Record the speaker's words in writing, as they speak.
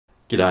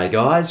G'day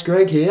guys,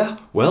 Greg here.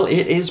 Well,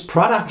 it is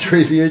product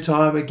review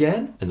time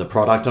again. And the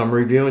product I'm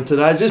reviewing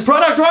today is this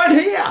product right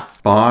here.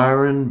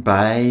 Byron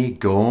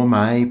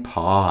Gourmet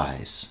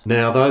Pies.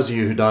 Now, those of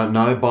you who don't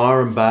know,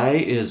 Byron Bay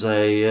is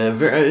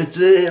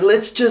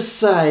let's just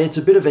say it's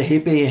a bit of a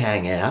hippie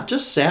hangout,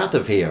 just south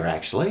of here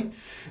actually.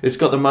 It's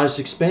got the most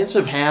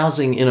expensive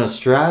housing in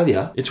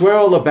Australia. It's where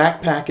all the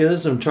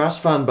backpackers and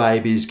trust fund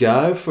babies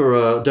go for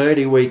a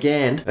dirty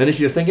weekend. And if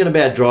you're thinking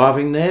about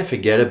driving there,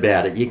 forget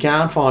about it. You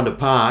can't find a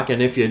park,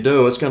 and if you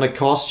do, it's going to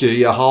cost you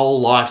your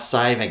whole life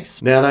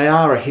savings. Now, they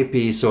are a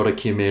hippie sort of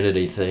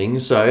community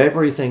thing, so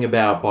everything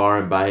about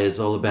Byron Bay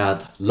is all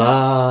about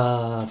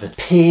love and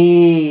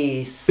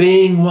peace,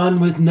 being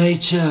one with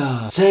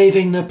nature,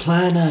 saving the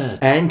planet,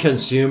 and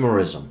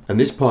consumerism. And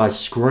this pie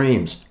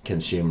screams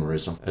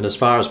consumerism. And as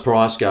far as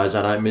price goes,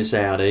 I don't miss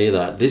out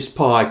either. This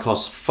pie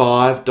costs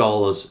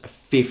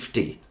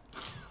 $5.50.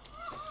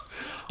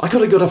 I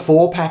could have got a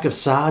 4-pack of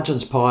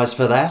Sergeant's pies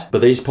for that,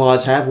 but these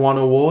pies have won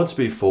awards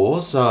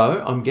before,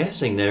 so I'm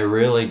guessing they're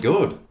really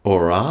good.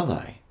 Or are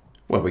they?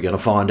 Well, we're going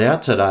to find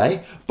out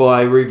today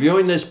by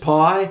reviewing this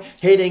pie,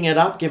 heating it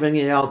up, giving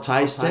it our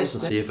taste test,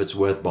 and see if it's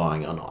worth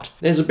buying or not.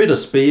 There's a bit of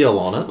spiel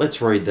on it.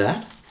 Let's read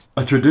that.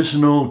 A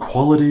traditional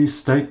quality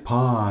steak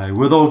pie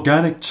with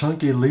organic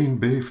chunky lean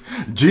beef,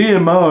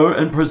 GMO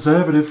and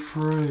preservative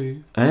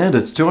free. And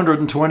it's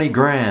 220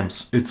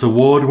 grams. It's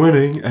award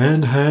winning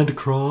and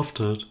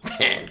handcrafted.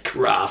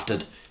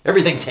 Handcrafted.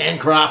 Everything's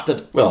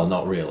handcrafted. Well,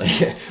 not really.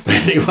 But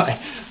anyway,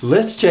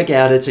 let's check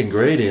out its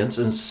ingredients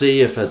and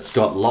see if it's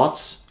got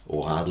lots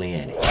or hardly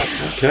any.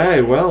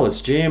 Okay, well,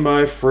 it's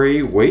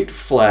GMO-free wheat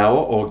flour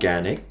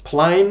organic,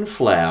 plain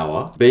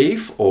flour,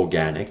 beef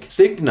organic,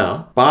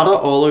 thickener, butter,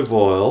 olive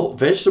oil,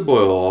 vegetable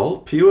oil,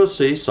 pure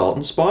sea salt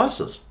and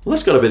spices. Well,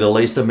 that's got to be the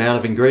least amount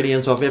of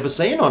ingredients I've ever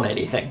seen on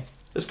anything.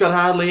 It's got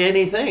hardly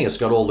anything. It's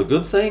got all the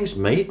good things,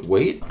 meat,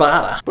 wheat,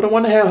 butter. But I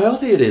wonder how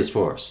healthy it is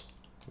for us.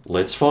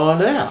 Let's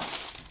find out.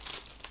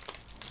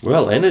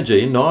 Well,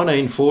 energy,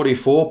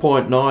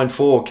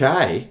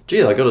 1944.94K.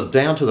 Gee, they got it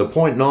down to the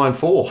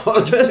 0.94. How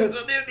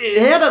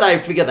did they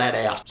figure that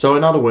out? So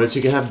in other words,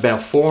 you can have about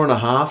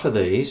 4.5 of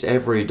these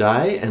every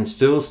day and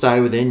still stay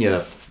within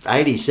your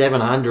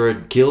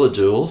 8,700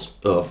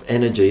 kilojoules of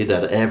energy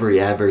that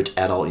every average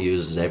adult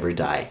uses every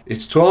day.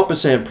 It's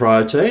 12%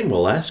 protein,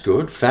 well that's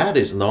good. Fat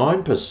is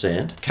 9%,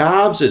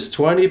 carbs is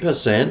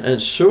 20%,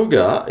 and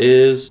sugar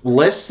is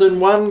less than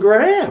 1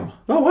 gram.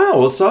 Oh wow,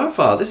 well so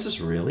far this is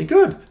really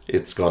good.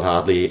 It's got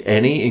hardly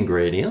any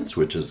ingredients,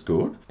 which is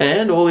good.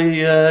 And all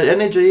the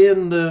energy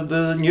and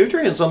the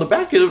nutrients on the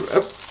back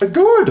are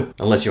good.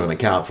 Unless you're on a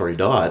carb-free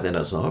diet, then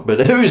it's not.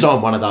 But who's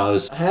on one of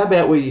those? How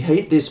about we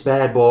heat this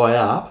bad boy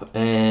up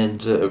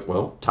and,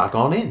 well, tuck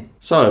on in.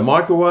 So,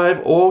 microwave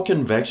or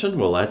convection,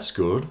 well, that's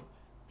good.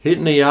 Heat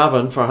in the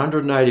oven for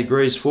 180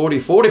 degrees,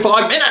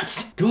 45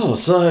 minutes. God,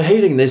 so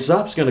heating this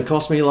up is going to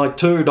cost me like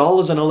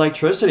 $2 in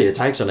electricity. It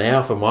takes an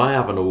hour for my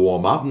oven to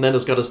warm up, and then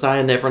it's got to stay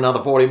in there for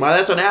another 40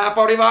 minutes. That's an hour,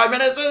 45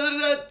 minutes,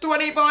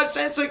 25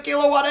 cents a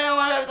kilowatt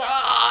hour.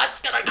 Oh,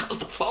 it's going to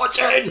cost a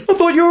fortune. I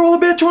thought you were all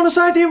about trying to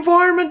save the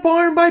environment,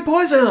 Byron Bay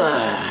Pies.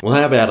 Well,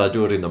 how about I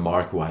do it in the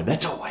microwave?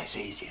 That's always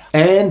easier.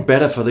 And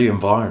better for the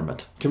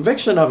environment.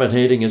 Convection oven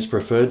heating is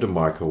preferred to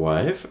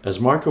microwave, as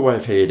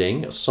microwave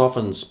heating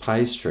softens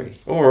pastry.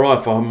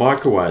 Alright, for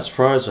microwaves,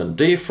 frozen.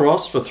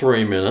 Defrost for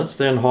 3 minutes,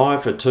 then high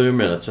for 2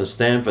 minutes and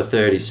stand for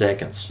 30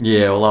 seconds.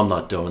 Yeah, well, I'm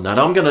not doing that.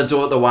 I'm going to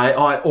do it the way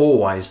I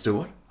always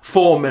do it.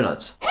 4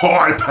 minutes.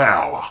 High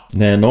power.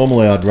 Now,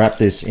 normally I'd wrap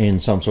this in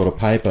some sort of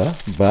paper,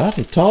 but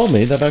it told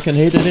me that I can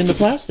heat it into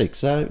plastic,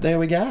 so there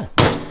we go.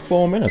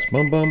 4 minutes.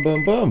 Boom, boom,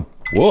 boom, boom.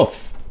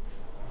 Woof.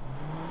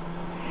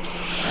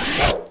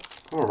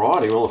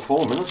 Alrighty, well the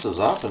 4 minutes is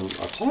up, and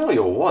I tell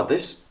you what,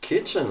 this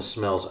kitchen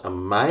smells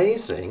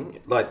amazing.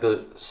 Like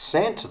the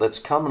scent that's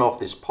coming off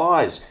this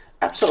pie is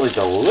absolutely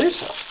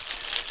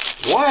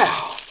delicious.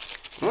 Wow.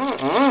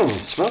 It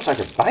smells like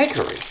a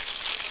bakery.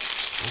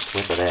 Let's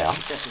whip it out.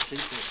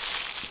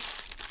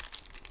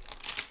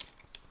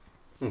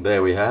 And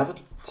there we have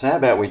it. So how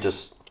about we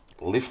just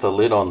lift the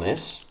lid on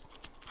this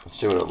and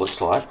see what it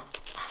looks like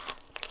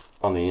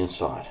on the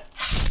inside.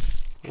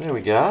 There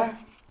we go.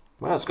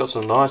 Wow, it's got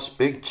some nice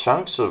big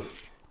chunks of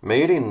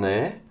meat in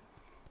there.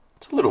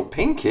 It's a little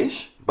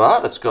pinkish,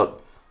 but it's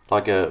got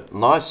like a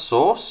nice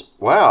sauce.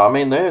 Wow, I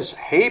mean, there's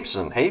heaps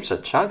and heaps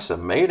of chunks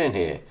of meat in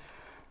here.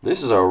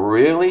 This is a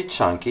really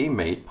chunky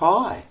meat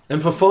pie.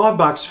 And for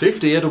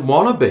 $5.50, it'd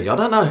want to be. I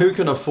don't know who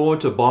can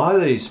afford to buy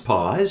these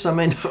pies. I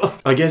mean,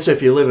 I guess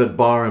if you live at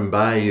Byron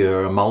Bay,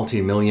 you're a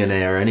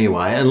multi-millionaire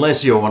anyway,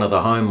 unless you're one of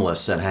the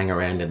homeless that hang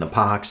around in the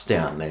parks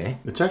down there.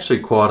 It's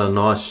actually quite a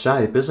nice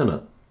shape, isn't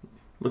it?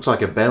 Looks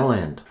like a bell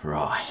end.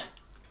 Right.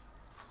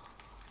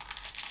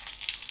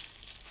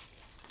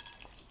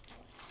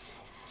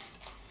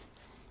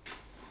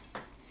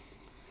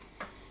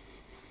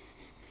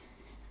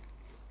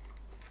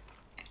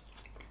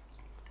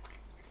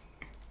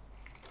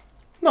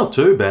 Not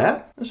too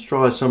bad. Let's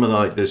try some of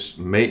like this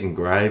meat and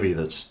gravy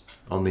that's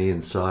on the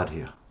inside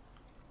here.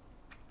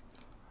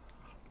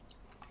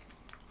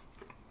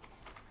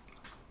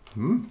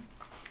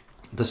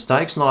 The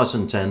steak's nice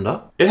and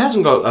tender. It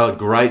hasn't got a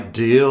great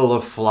deal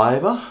of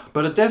flavour,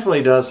 but it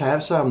definitely does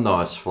have some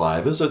nice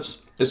flavours.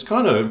 It's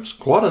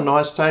quite a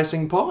nice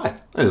tasting pie.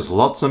 There's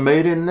lots of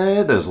meat in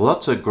there, there's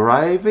lots of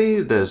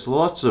gravy, there's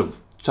lots of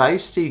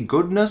tasty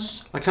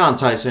goodness. I can't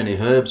taste any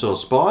herbs or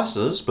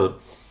spices, but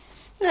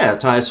yeah,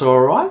 it tastes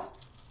alright.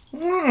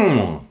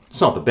 It's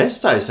not the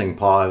best tasting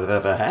pie I've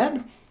ever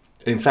had.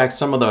 In fact,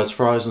 some of those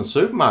frozen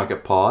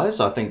supermarket pies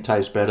I think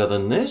taste better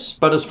than this.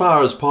 But as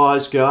far as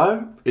pies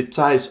go, it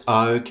tastes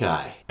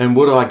okay. And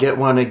would I get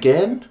one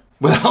again?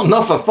 Well,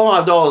 not for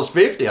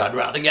 $5.50. I'd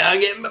rather go and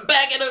get a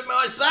packet of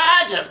my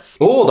Sergeants.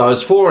 Or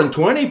those 4 and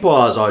 20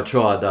 pies I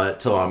tried that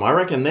time. I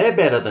reckon they're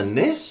better than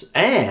this.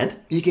 And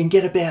you can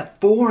get about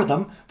 4 of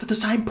them for the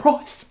same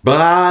price.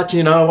 But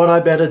you know what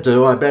I better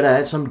do? I better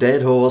add some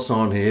dead horse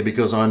on here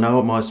because I know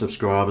what my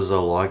subscribers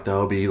are like.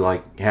 They'll be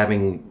like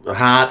having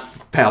heart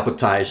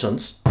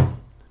palpitations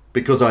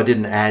because I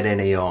didn't add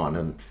any on.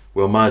 And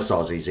well, most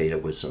Aussies eat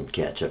it with some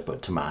ketchup or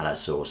tomato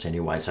sauce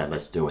anyway, so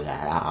let's do it.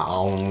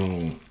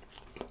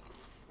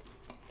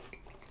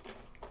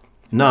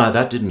 No,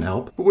 that didn't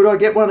help. But would I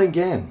get one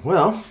again?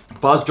 Well, if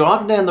I was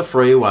driving down the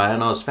freeway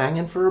and I was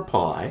fanging for a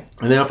pie,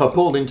 and then if I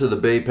pulled into the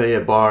BP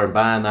at Byron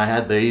Bay and they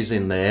had these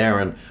in there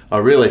and I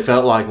really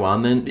felt like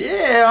one, then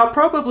yeah, I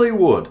probably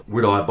would.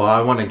 Would I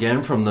buy one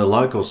again from the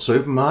local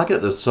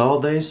supermarket that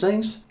sold these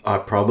things? I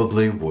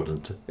probably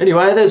wouldn't.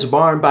 Anyway, there's a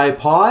Byron Bay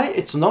pie.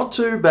 It's not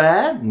too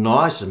bad.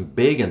 Nice and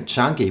big and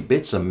chunky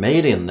bits of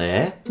meat in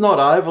there. It's not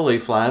overly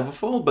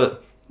flavourful,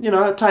 but you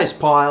know, it tastes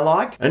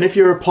pie-like. And if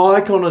you're a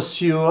pie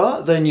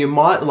connoisseur, then you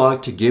might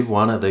like to give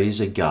one of these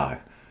a go.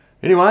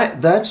 Anyway,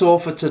 that's all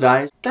for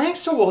today.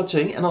 Thanks for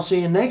watching, and I'll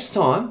see you next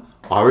time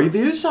I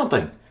review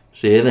something.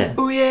 See you then.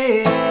 Oh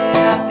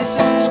yeah, this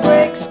is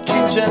Greg's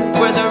Kitchen,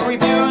 where the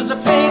reviews are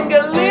finished.